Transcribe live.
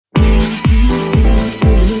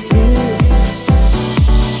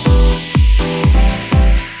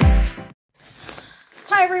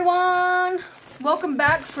welcome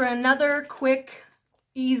back for another quick,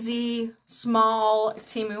 easy, small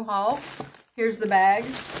Temu haul. Here's the bag.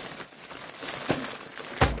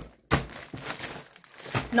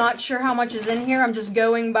 Not sure how much is in here. I'm just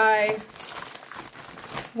going by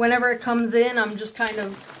whenever it comes in. I'm just kind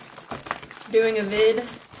of doing a vid.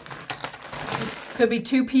 Could be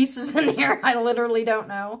 2 pieces in here. I literally don't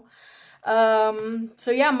know.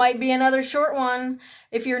 So yeah, might be another short one.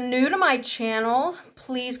 If you're new to my channel,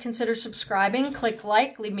 please consider subscribing. Click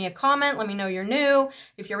like, leave me a comment, let me know you're new.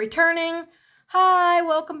 If you're returning, hi,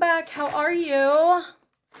 welcome back. How are you?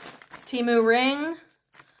 Temu ring.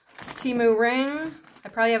 Temu ring. I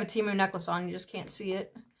probably have a Temu necklace on, you just can't see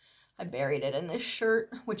it. I buried it in this shirt,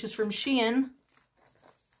 which is from Shein.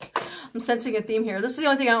 I'm sensing a theme here. This is the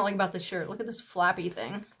only thing I don't like about this shirt. Look at this flappy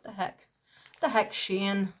thing. The heck? The heck,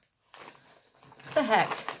 Shein? The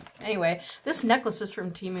heck? Anyway, this necklace is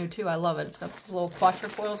from Temu too. I love it. It's got those little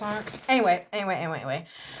quatrefoils on it. Anyway.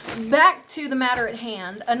 Back to the matter at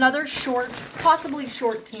hand. Another short, possibly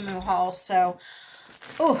short Temu haul. So,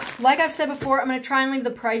 oh, like I've said before, I'm going to try and leave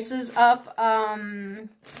the prices up.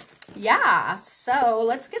 Yeah, so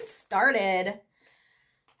let's get started.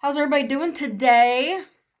 How's everybody doing today?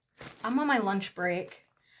 I'm on my lunch break.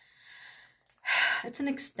 It's an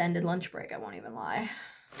extended lunch break, I won't even lie.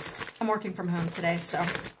 I'm working from home today, so.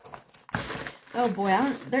 Oh boy,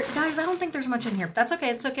 guys, I don't think there's much in here. That's okay,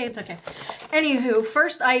 it's okay, it's okay. Anywho,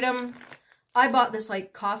 first item, I bought this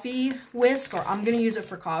like coffee whisk, or I'm gonna use it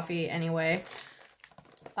for coffee anyway.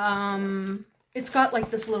 It's got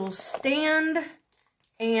like this little stand,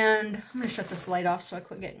 and I'm gonna shut this light off so I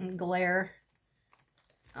quit getting glare.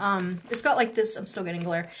 It's got like this, I'm still getting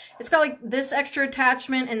glare. It's got like this extra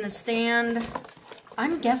attachment in the stand.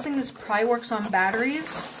 I'm guessing this probably works on batteries.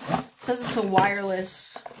 It says it's a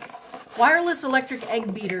wireless electric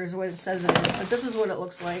egg beater is what it says it is, but this is what it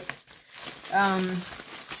looks like.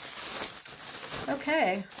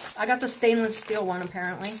 Okay, I got the stainless steel one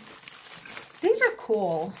apparently. These are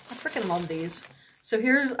cool. I freaking love these. So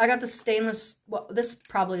I got the stainless, well, this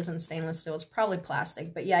probably isn't stainless steel, it's probably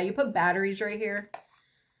plastic, but yeah, you put batteries right here.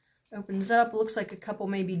 Opens up, looks like a couple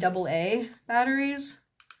maybe AA batteries,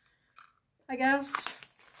 I guess.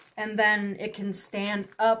 And then it can stand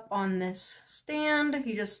up on this stand.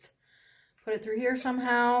 You just put it through here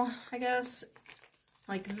somehow, I guess.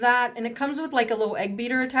 Like that. And it comes with like a little egg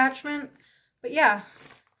beater attachment. But yeah,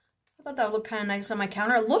 I thought that would look kind of nice on my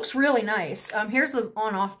counter. It looks really nice. Here's the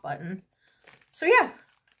on-off button. So yeah,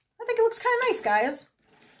 I think it looks kind of nice, guys.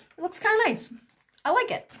 It looks kind of nice. I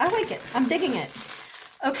like it. I like it. I'm digging it.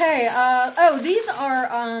 Okay, oh, these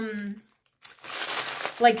are,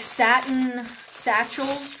 like satin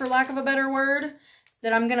satchels, for lack of a better word,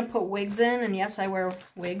 that I'm going to put wigs in, and yes, I wear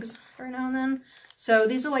wigs every now and then. So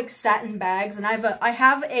these are like satin bags, and I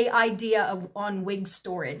have a idea on wig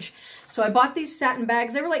storage. So I bought these satin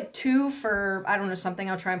bags. They were like 2 for, I don't know, something.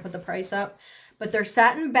 I'll try and put the price up. But they're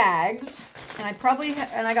satin bags, and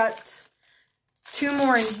I got 2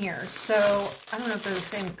 more in here. So I don't know if they're the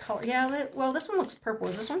same color. Yeah, well, this one looks purple.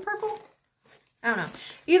 Is this one purple? I don't know.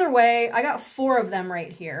 Either way, I got 4 of them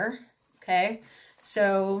right here. Okay,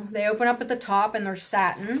 so they open up at the top and they're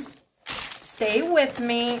satin. Stay with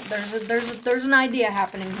me. There's an idea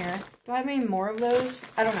happening here. Do I have any more of those?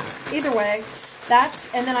 I don't know. Either way,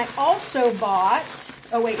 and then I also bought,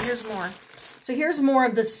 oh wait, here's more. So here's more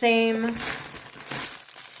of the same.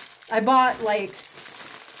 I bought like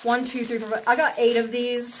 1, 2, 3, 4, 5. I got 8 of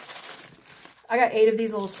these. I got 8 of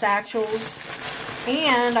these little satchels.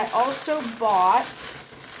 And I also bought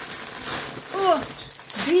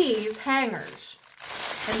these hangers.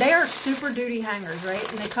 And they are Super Duty hangers, right?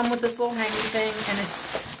 And they come with this little hanging thing.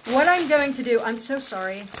 And what I'm going to do, I'm so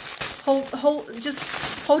sorry.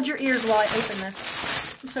 Just hold your ears while I open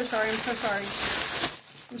this. I'm so sorry, I'm so sorry.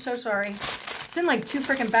 I'm so sorry. It's in like 2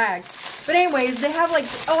 freaking bags. But anyways, they have like,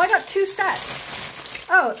 oh, I got 2 sets.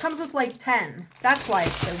 Oh, it comes with like 10. That's why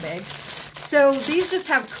it's so big. So these just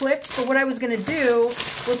have clips, but what I was going to do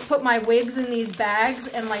was put my wigs in these bags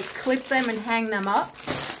and like clip them and hang them up.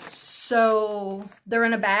 So they're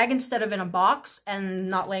in a bag instead of in a box and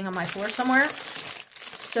not laying on my floor somewhere.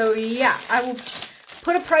 So yeah, I will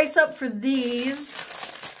put a price up for these,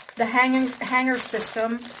 the hanger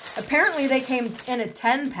system. Apparently they came in a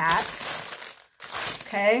 10-pack.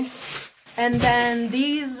 Okay. And then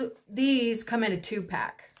these come in a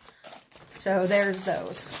 2-pack. So there's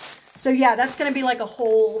those. So yeah, that's going to be like a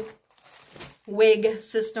whole wig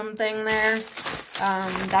system thing there.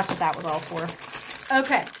 That's what that was all for.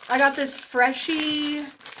 Okay, I got this Freshie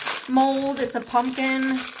mold. It's a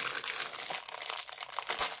pumpkin.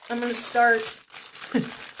 I'm going to start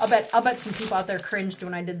I'll bet some people out there cringed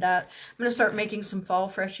when I did that. I'm going to start making some fall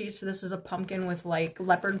freshies. So this is a pumpkin with like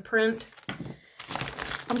leopard print.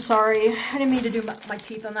 I'm sorry. I didn't mean to do my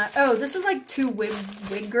teeth on that. Oh, this is like 2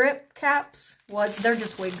 wig grip caps. Well, they're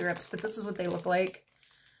just wig grips, but this is what they look like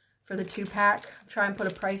for the 2-pack. I'll try and put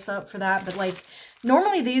a price up for that. But like,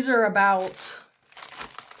 normally these are about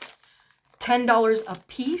 $10 a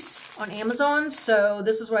piece on Amazon. So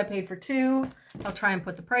this is what I paid for 2. I'll try and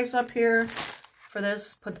put the price up here for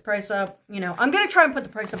this. Put the price up. You know, I'm going to try and put the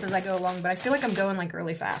price up as I go along, but I feel like I'm going like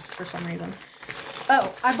really fast for some reason.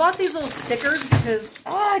 Oh, I bought these little stickers because,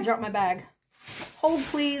 oh, I dropped my bag. Hold,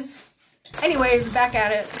 please. Anyways, back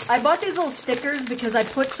at it. I bought these little stickers because I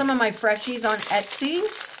put some of my freshies on Etsy.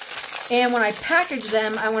 And when I package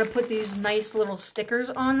them, I want to put these nice little stickers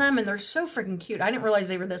on them. And they're so freaking cute. I didn't realize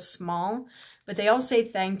they were this small. But they all say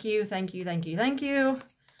thank you, thank you, thank you, thank you.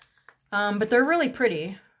 But they're really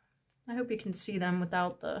pretty. I hope you can see them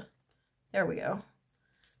without the... There we go.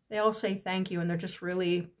 They all say thank you. And they're just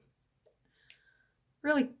really...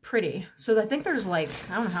 really pretty. So I think there's like,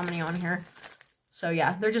 I don't know how many on here. So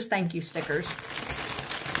yeah, they're just thank you stickers.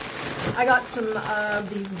 I got some of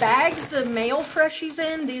these bags to mail freshies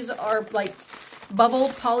in. These are like bubble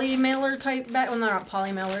poly mailer type bag. Well, they're not poly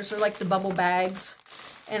mailers. They're like the bubble bags.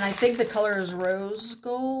 And I think the color is rose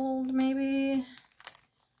gold, maybe.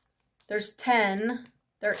 There's 10.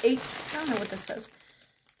 They're 8. I don't know what this says.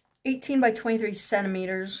 18 by 23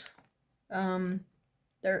 centimeters.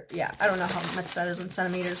 Yeah, I don't know how much that is in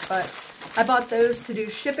centimeters, but I bought those to do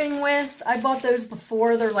shipping with. I bought those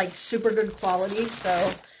before. They're like super good quality,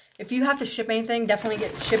 so if you have to ship anything, definitely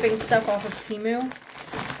get shipping stuff off of Temu.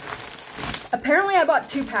 Apparently, I bought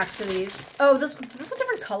 2 packs of these. Oh, is this a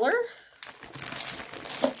different color?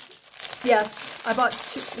 Yes, I bought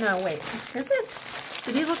 2. No, wait. Is it?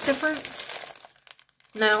 Do these look different?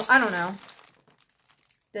 No, I don't know.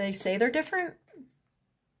 Do they say they're different?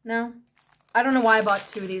 No. I don't know why I bought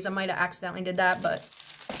 2 of these. I might have accidentally did that, but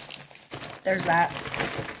there's that.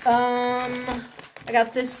 I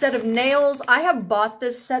got this set of nails. I have bought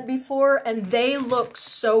this set before, and they look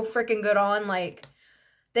so freaking good on. Like,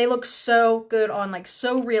 they look so good on, like,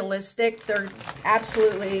 so realistic. They're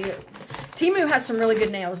absolutely... Temu has some really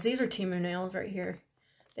good nails. These are Temu nails right here.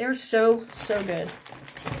 They're so, so good.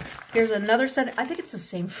 Here's another set. I think it's the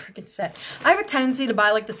same freaking set. I have a tendency to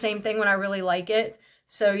buy, like, the same thing when I really like it.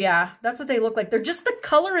 So, yeah, that's what they look like. They're just, the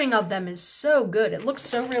coloring of them is so good. It looks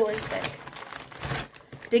so realistic.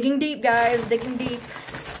 Digging deep, guys. Digging deep.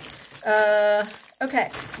 Okay.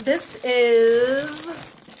 This is...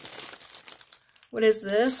 What is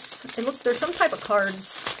this? It looks, there's some type of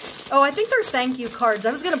cards. Oh, I think they're thank you cards.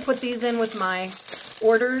 I was going to put these in with my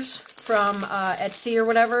orders from Etsy or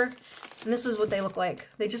whatever. And this is what they look like.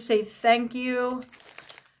 They just say thank you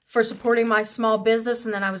for supporting my small business.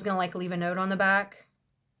 And then I was going to, like, leave a note on the back.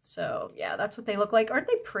 So, yeah, that's what they look like. Aren't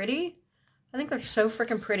they pretty? I think they're so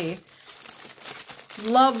freaking pretty.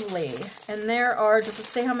 Lovely. And there are, does it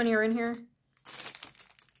say how many are in here?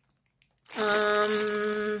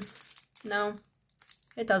 No,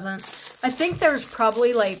 it doesn't. I think there's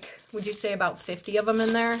probably, like, would you say about 50 of them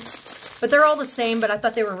in there? But they're all the same, but I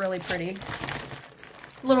thought they were really pretty.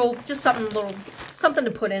 Just something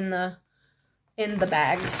to put in the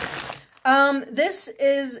bags. This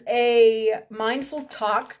is a mindful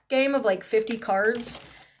talk game of like 50 cards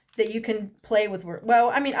that you can play with.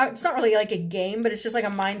 Well, I mean, it's not really like a game, but it's just like a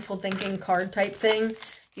mindful thinking card type thing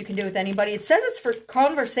you can do with anybody. It says it's for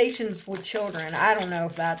conversations with children. I don't know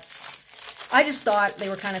if that's... I just thought they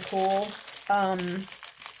were kind of cool.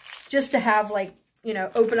 Just to have, like, you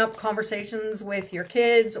know, open up conversations with your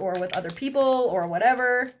kids or with other people or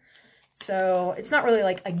whatever. So it's not really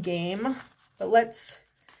like a game, but let's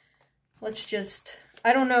just,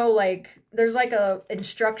 I don't know, like, there's like a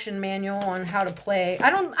instruction manual on how to play. I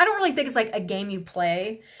don't really think it's like a game you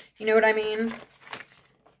play. You know what I mean?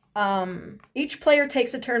 Each player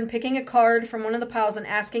takes a turn picking a card from one of the piles and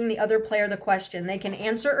asking the other player the question. They can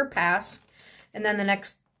answer or pass, and then the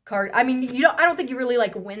next card. I mean, I don't think you really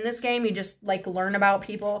like win this game. You just like learn about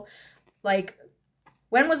people. Like,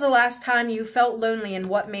 when was the last time you felt lonely and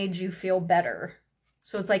what made you feel better?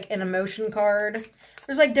 So it's like an emotion card.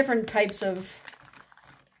 There's like different types of,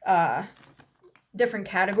 different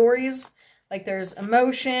categories. Like there's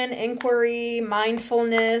emotion, inquiry,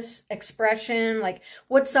 mindfulness, expression. Like,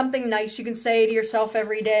 what's something nice you can say to yourself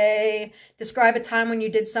every day? Describe a time when you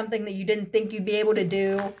did something that you didn't think you'd be able to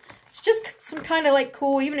do. It's just some kind of like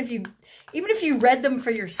cool, even if you read them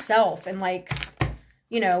for yourself and like,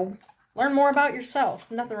 you know, learn more about yourself.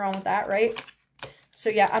 Nothing wrong with that, right? So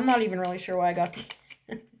yeah, I'm not even really sure why I got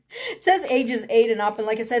It says ages 8 and up, and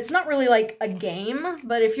like I said, it's not really like a game,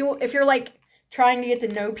 but if you're like trying to get to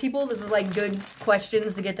know people, this is like good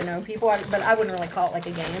questions to get to know people, but I wouldn't really call it like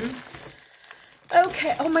a game.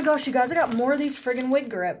 Okay, oh my gosh, you guys, I got more of these friggin' wig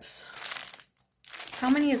grips. How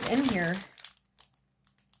many is in here?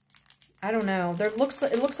 I don't know. It looks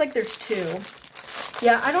like there's 2.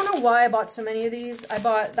 Yeah, I don't know why I bought so many of these.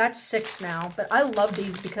 That's 6 now, but I love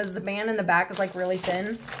these because the band in the back is like really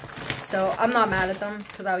thin. So I'm not mad at them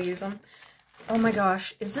because I'll use them. Oh my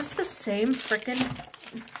gosh, is this the same frickin'...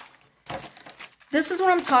 This is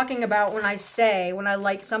what I'm talking about when I say, when I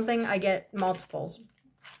like something, I get multiples.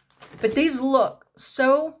 But these look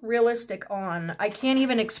so realistic on. I can't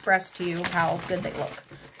even express to you how good they look.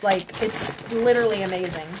 Like, it's literally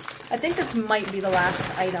amazing. I think this might be the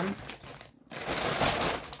last item.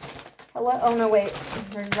 Hello? Oh, no, wait.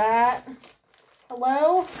 There's that.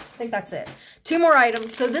 Hello? I think that's it. 2 more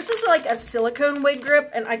items. So this is like a silicone wig grip,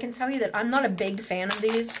 and I can tell you that I'm not a big fan of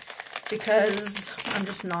these because I'm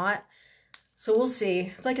just not. So we'll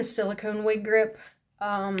see. It's like a silicone wig grip.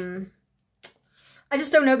 I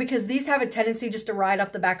just don't know because these have a tendency just to ride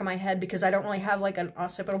up the back of my head because I don't really have like an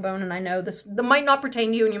occipital bone, and I know this might not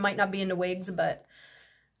pertain to you and you might not be into wigs, but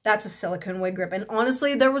that's a silicone wig grip. And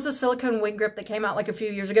honestly, there was a silicone wig grip that came out like a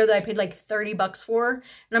few years ago that I paid like 30 bucks for,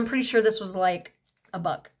 and I'm pretty sure this was like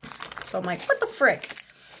 $1. So I'm like, what the frick?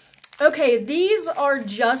 Okay, these are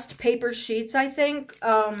just paper sheets, I think,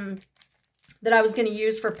 that I was going to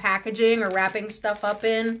use for packaging or wrapping stuff up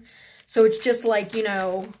in. So it's just like, you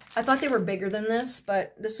know, I thought they were bigger than this,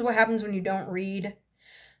 but this is what happens when you don't read.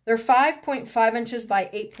 They're 5.5 inches by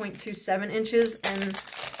 8.27 inches, and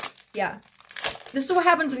yeah. This is what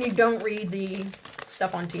happens when you don't read the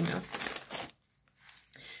stuff on Temu.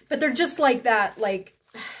 But they're just like that, like,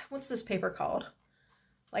 what's this paper called?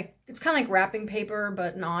 Like, it's kind of like wrapping paper,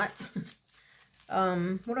 but not.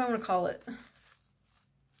 What do I want to call it?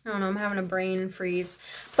 I don't know, I'm having a brain freeze.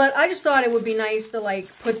 But I just thought it would be nice to, like,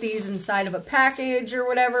 put these inside of a package or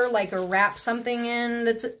whatever, like, or wrap something in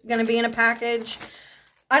that's going to be in a package.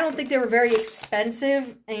 I don't think they were very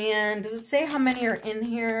expensive. And does it say how many are in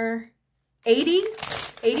here? 80?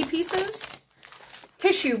 80 pieces?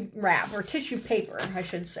 Tissue wrap, or tissue paper, I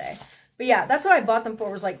should say. But yeah, that's what I bought them for,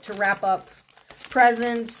 was, like, to wrap up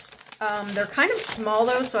presents. They're kind of small,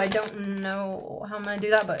 though, so I don't know how I'm going to do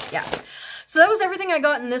that, but yeah. So that was everything I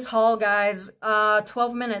got in this haul, guys.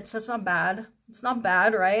 12 minutes. That's not bad. It's not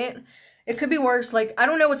bad, right? It could be worse. Like, I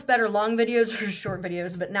don't know what's better, long videos or short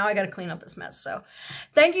videos, but now I got to clean up this mess. So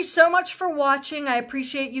thank you so much for watching. I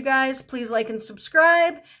appreciate you guys. Please like and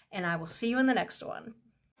subscribe, and I will see you in the next one.